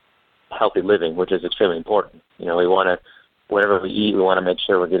 healthy living, which is extremely important. We want to, whatever we eat, we want to make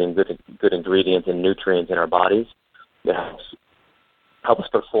sure we're getting good ingredients and nutrients in our bodies that help us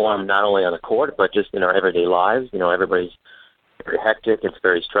perform not only on the court, but just in our everyday lives. Everybody's very hectic, it's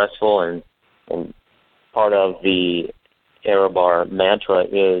very stressful, and part of the AeroBar mantra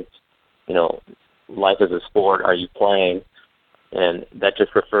is, life is a sport, are you playing? And that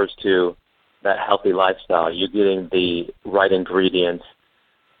just refers to that healthy lifestyle. You're getting the right ingredients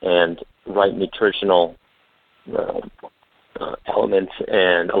and right nutritional elements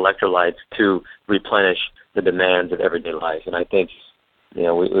and electrolytes to replenish the demands of everyday life. And I think,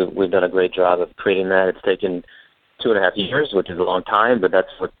 we've done a great job of creating that. It's taken 2.5 years, which is a long time, but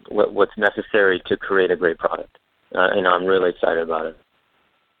that's what's necessary to create a great product. And I'm really excited about it.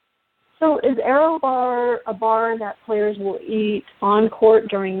 So is AeroBar a bar that players will eat on court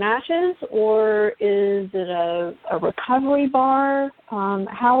during matches, or is it a recovery bar?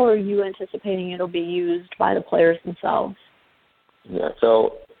 How are you anticipating it'll be used by the players themselves? Yeah,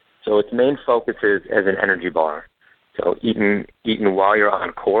 so its main focus is as an energy bar. So eaten while you're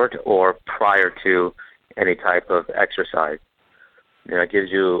on court or prior to any type of exercise. It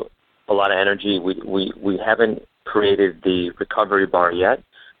gives you a lot of energy. We haven't created the recovery bar yet.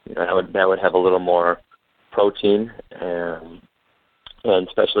 That would have a little more protein and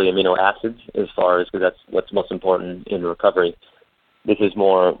especially amino acids, as far as, because that's what's most important in recovery. This is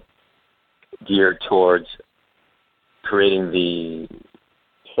more geared towards creating the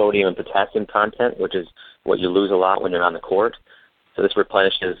sodium and potassium content, which is what you lose a lot when you're on the court. So this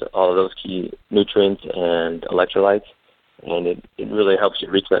replenishes all of those key nutrients and electrolytes, and it really helps you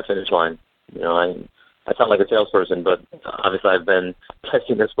reach that finish line. I sound like a salesperson, but obviously I've been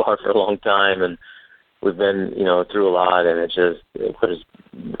testing this bar for a long time, and we've been, through a lot, and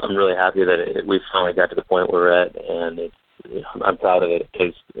I'm really happy that we finally got to the point we're at, and I'm proud of it.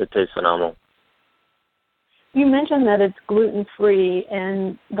 It tastes phenomenal. You mentioned that it's gluten-free,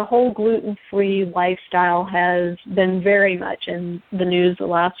 and the whole gluten-free lifestyle has been very much in the news the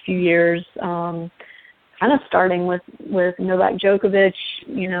last few years, kind of starting with Novak Djokovic,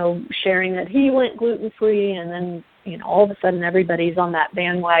 sharing that he went gluten-free, and then, all of a sudden everybody's on that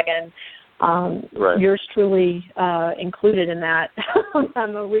bandwagon. Right. Yours truly included in that.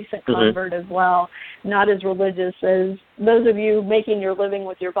 I'm a recent convert as well, not as religious as those of you making your living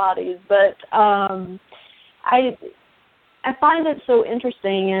with your bodies, but I find it so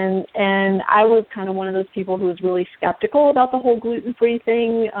interesting, and I was kind of one of those people who was really skeptical about the whole gluten-free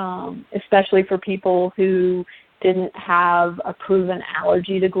thing, especially for people who didn't have a proven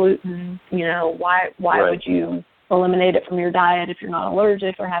allergy to gluten. Why right. would you eliminate it from your diet if you're not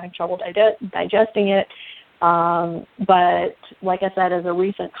allergic or having trouble digesting it? But like I said, as a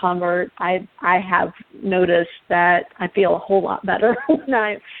recent convert, I have noticed that I feel a whole lot better when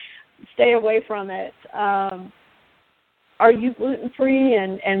I stay away from it. Are you gluten-free,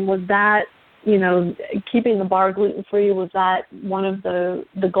 and was that, keeping the bar gluten-free, was that one of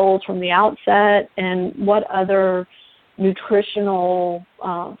the goals from the outset? And what other nutritional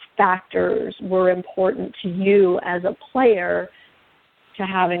factors were important to you as a player to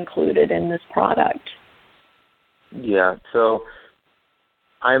have included in this product? Yeah, so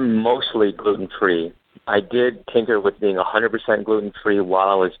I'm mostly gluten-free. I did tinker with being 100% gluten-free while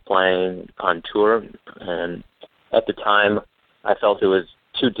I was playing on tour, and at the time, I felt it was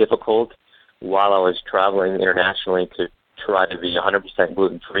too difficult while I was traveling internationally to try to be 100%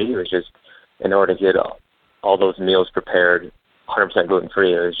 gluten-free. It was just, in order to get all those meals prepared 100%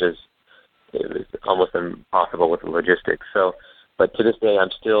 gluten-free, it was almost impossible with the logistics. So, but to this day,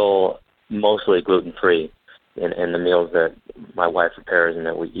 I'm still mostly gluten-free in the meals that my wife prepares and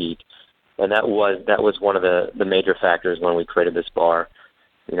that we eat. And that was one of the major factors when we created this bar.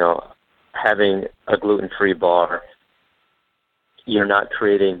 Having a gluten-free bar, you're not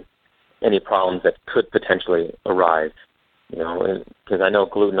creating any problems that could potentially arise. Because I know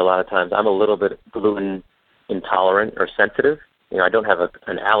gluten, a lot of times I'm a little bit gluten intolerant or sensitive. I don't have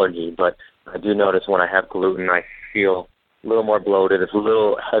an allergy, but I do notice when I have gluten, I feel a little more bloated. It's a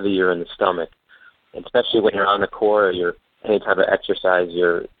little heavier in the stomach, and especially when you're on the court or any type of exercise.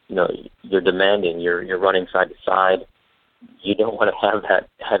 You're demanding. You're running side to side. You don't want to have that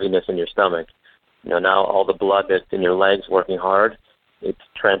heaviness in your stomach. Now all the blood that's in your legs working hard, it's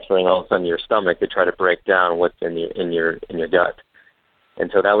transferring all of a sudden to your stomach to try to break down what's in your gut. And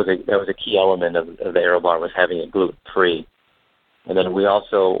so that was a key element of the AeroBar, was having it gluten-free. And then we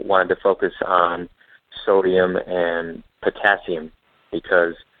also wanted to focus on sodium and potassium,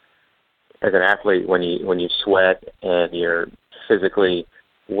 because as an athlete, when you sweat and you're physically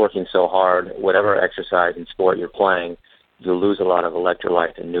working so hard, whatever exercise and sport you're playing, you lose a lot of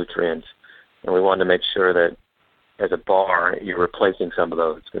electrolytes and nutrients. And we wanted to make sure that as a bar, you're replacing some of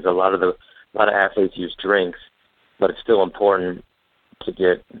those, because a lot of athletes use drinks, but it's still important to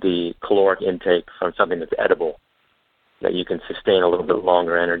get the caloric intake from something that's edible, that you can sustain a little bit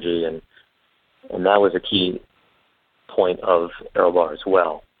longer energy, and that was a key point of AeroBar as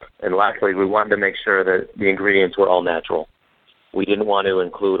well. And lastly, we wanted to make sure that the ingredients were all natural. We didn't want to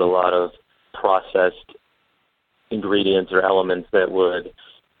include a lot of processed ingredients or elements that would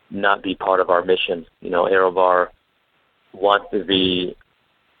not be part of our mission. AeroBar wants to be,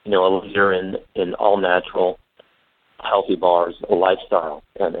 a leader in all natural, healthy bars, a lifestyle,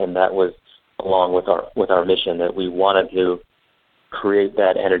 and that was along with our mission, that we wanted to create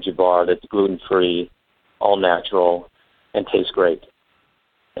that energy bar that's gluten-free, all natural, and tastes great.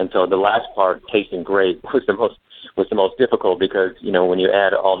 And so the last part, tasting great, was the most difficult, because when you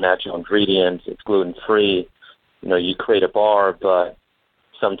add all natural ingredients, it's gluten-free. You create a bar, but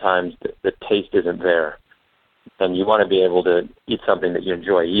sometimes the taste isn't there, and you want to be able to eat something that you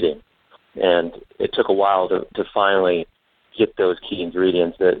enjoy eating. And it took a while to finally get those key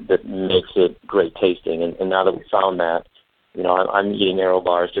ingredients that makes it great tasting. And now that we found that, I'm eating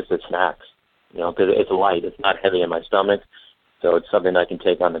AeroBars just as snacks, because it's light. It's not heavy in my stomach, so it's something I can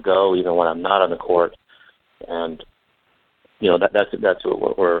take on the go even when I'm not on the court. And that's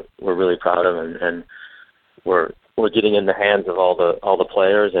what we're really proud of, and we're getting in the hands of all the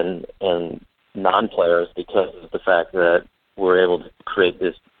players and non-players because of the fact that we're able to create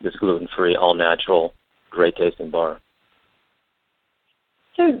this gluten-free, all-natural, great-tasting bar.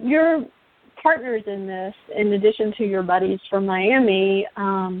 So your partners in this, in addition to your buddies from Miami,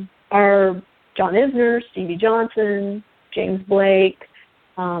 are John Isner, Stevie Johnson, James Blake,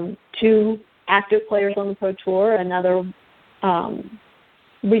 two active players on the Pro Tour, another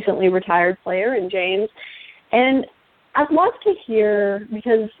recently retired player in James. And I'd love to hear,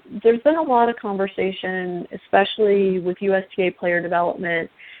 because there's been a lot of conversation, especially with USTA player development,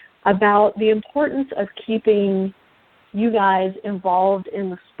 about the importance of keeping you guys involved in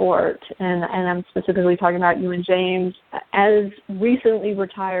the sport. And I'm specifically talking about you and James as recently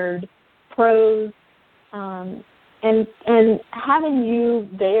retired pros, and having you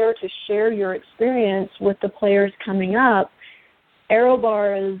there to share your experience with the players coming up.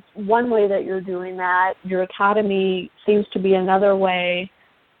 AeroBar is one way that you're doing that. Your academy seems to be another way.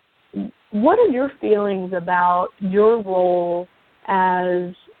 What are your feelings about your role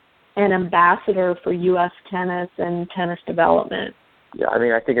as an ambassador for U.S. tennis and tennis development? Yeah,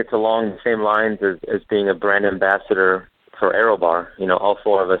 I think it's along the same lines as being a brand ambassador for AeroBar. All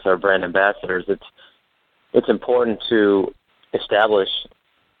four of us are brand ambassadors. It's important to establish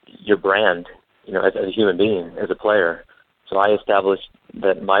your brand, as a human being, as a player. So I established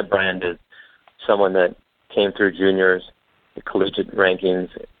that my brand is someone that came through juniors, the collegiate rankings,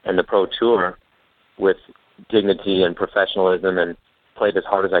 and the Pro Tour with dignity and professionalism, and played as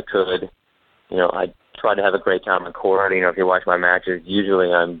hard as I could. I tried to have a great time on court. If you watch my matches,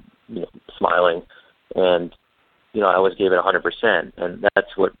 usually I'm smiling, and I always gave it 100%, and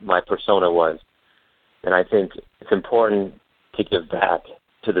that's what my persona was. And I think it's important to give back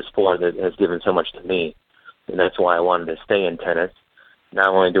to the sport that has given so much to me. And that's why I wanted to stay in tennis. Not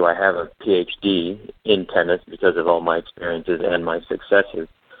only do I have a PhD in tennis because of all my experiences and my successes,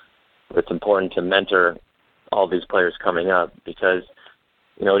 but it's important to mentor all these players coming up, because,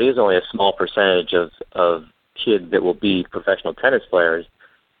 it is only a small percentage of kids that will be professional tennis players,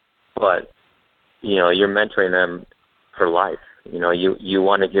 but, you're mentoring them for life. You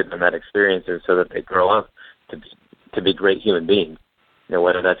want to give them that experiences so that they grow up to be great human beings.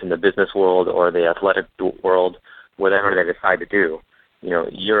 Whether that's in the business world or the athletic world, whatever they decide to do,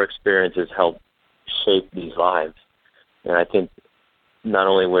 your experiences help shape these lives. And I think not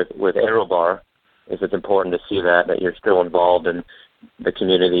only with AeroBar is it important to see that you're still involved in the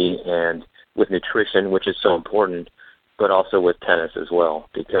community and with nutrition, which is so important, but also with tennis as well,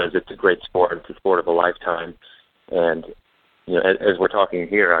 because it's a great sport. It's a sport of a lifetime. And, as we're talking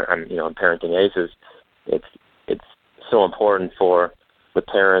here on Parenting Aces, it's so important for the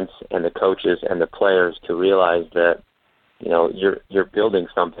parents and the coaches and the players to realize that, you're building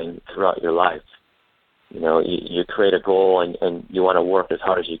something throughout your life. You create a goal and you want to work as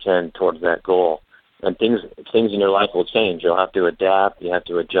hard as you can towards that goal. And things in your life will change. You'll have to adapt. You have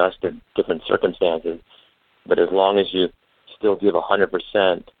to adjust to different circumstances. But as long as you still give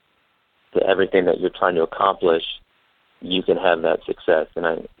 100% to everything that you're trying to accomplish, you can have that success.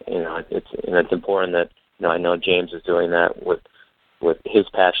 And it's important that, I know James is doing that with with his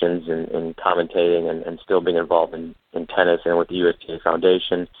passions and commentating and still being involved in tennis and with the USTA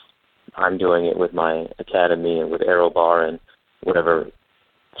Foundation. I'm doing it with my academy and with AeroBar and whatever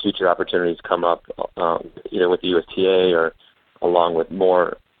future opportunities come up, either with the USTA or along with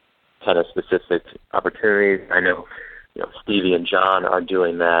more tennis-specific opportunities. I know, Stevie and John are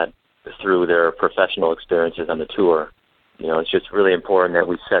doing that through their professional experiences on the tour. It's just really important that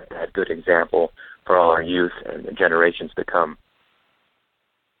we set that good example for all our youth and the generations to come.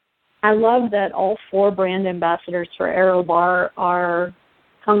 I love that all 4 brand ambassadors for AeroBar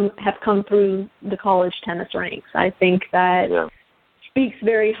have come through the college tennis ranks. I think that speaks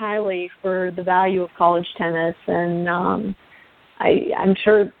very highly for the value of college tennis, and I'm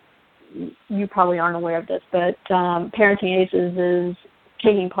sure you probably aren't aware of this, but Parenting Aces is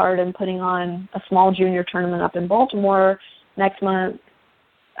taking part in putting on a small junior tournament up in Baltimore next month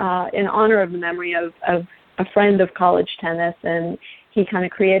in honor of the memory of a friend of college tennis, and he kind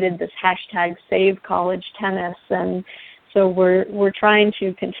of created this hashtag Save College Tennis, and so we're trying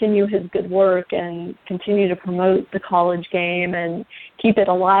to continue his good work and continue to promote the college game and keep it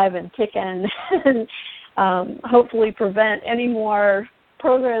alive and kicking and hopefully prevent any more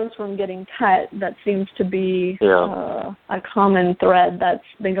programs from getting cut. That seems to be a common thread that's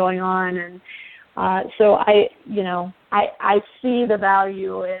been going on. And so I see the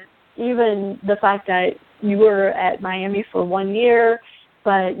value in even the fact that you were at Miami for 1 year,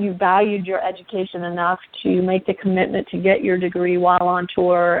 but you valued your education enough to make the commitment to get your degree while on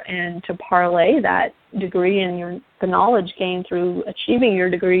tour and to parlay that degree and the knowledge gained through achieving your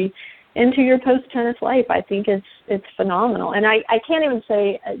degree into your post-tennis life. I think it's phenomenal. And I can't even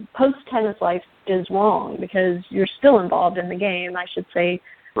say post-tennis life is wrong because you're still involved in the game. I should say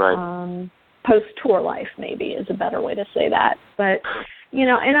post-tour life maybe is a better way to say that. But,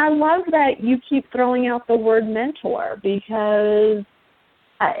 and I love that you keep throwing out the word mentor because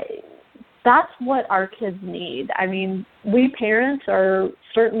that's what our kids need. I mean, we parents are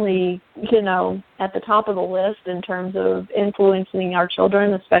certainly, at the top of the list in terms of influencing our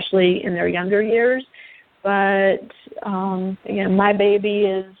children, especially in their younger years. But, my baby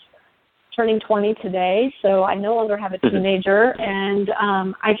is turning 20 today, so I no longer have a teenager. And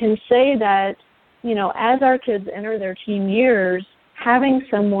I can say that, as our kids enter their teen years, having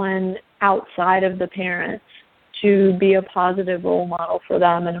someone outside of the parents to be a positive role model for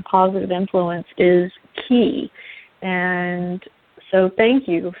them and a positive influence is key. And so thank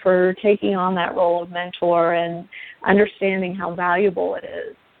you for taking on that role of mentor and understanding how valuable it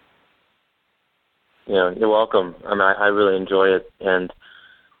is. Yeah, you're welcome. I really enjoy it. And,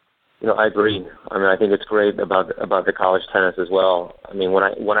 I agree. I think it's great about the college tennis as well.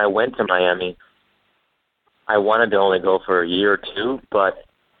 When I went to Miami, I wanted to only go for a year or 2, but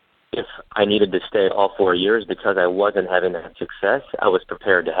if I needed to stay all 4 years because I wasn't having that success, I was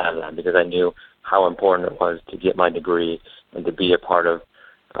prepared to have that because I knew how important it was to get my degree and to be a part of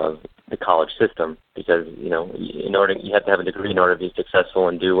the college system because, you have to have a degree in order to be successful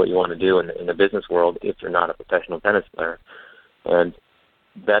and do what you want to do in the business world if you're not a professional tennis player. And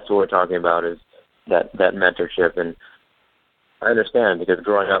that's what we're talking about is that mentorship. And I understand because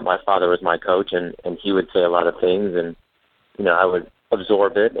growing up, my father was my coach and he would say a lot of things and, I would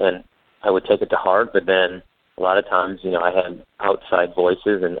absorb it and I would take it to heart, but then a lot of times, I had outside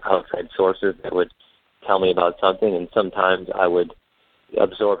voices and outside sources that would tell me about something, and sometimes I would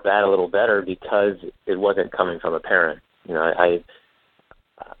absorb that a little better because it wasn't coming from a parent. I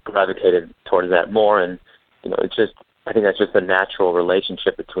gravitated towards that more, and I think that's just a natural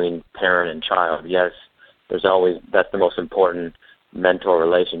relationship between parent and child. Yes, that's the most important mentor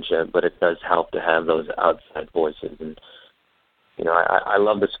relationship, but it does help to have those outside voices. And I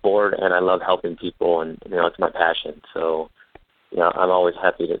love the sport and I love helping people, and it's my passion. So I'm always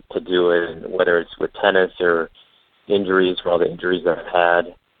happy to do it, and whether it's with tennis or injuries, for all the injuries that I've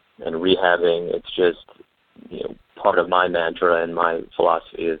had, and rehabbing. It's just part of my mantra and my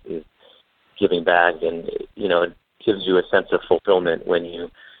philosophy is giving back, and it gives you a sense of fulfillment when you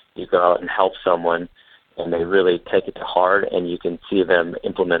go out and help someone and they really take it to heart, and you can see them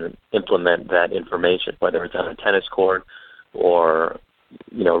implement that information, whether it's on a tennis court or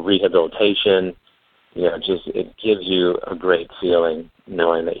rehabilitation. It gives you a great feeling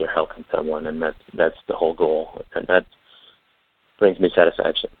knowing that you're helping someone, and that's the whole goal, and that brings me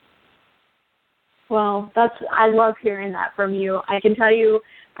satisfaction. Well, I love hearing that from you. I can tell you,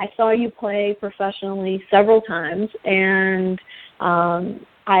 I saw you play professionally several times, and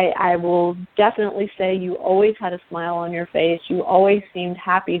I will definitely say you always had a smile on your face. You always seemed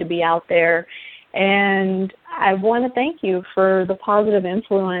happy to be out there, And I want to thank you for the positive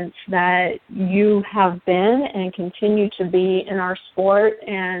influence that you have been and continue to be in our sport.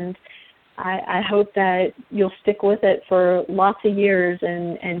 And I hope that you'll stick with it for lots of years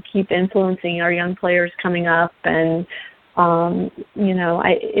and keep influencing our young players coming up. And,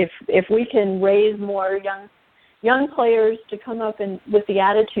 if we can raise more young players to come up and with the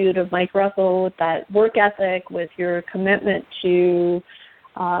attitude of Mike Russell, with that work ethic, with your commitment to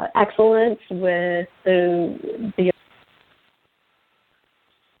excellence, with the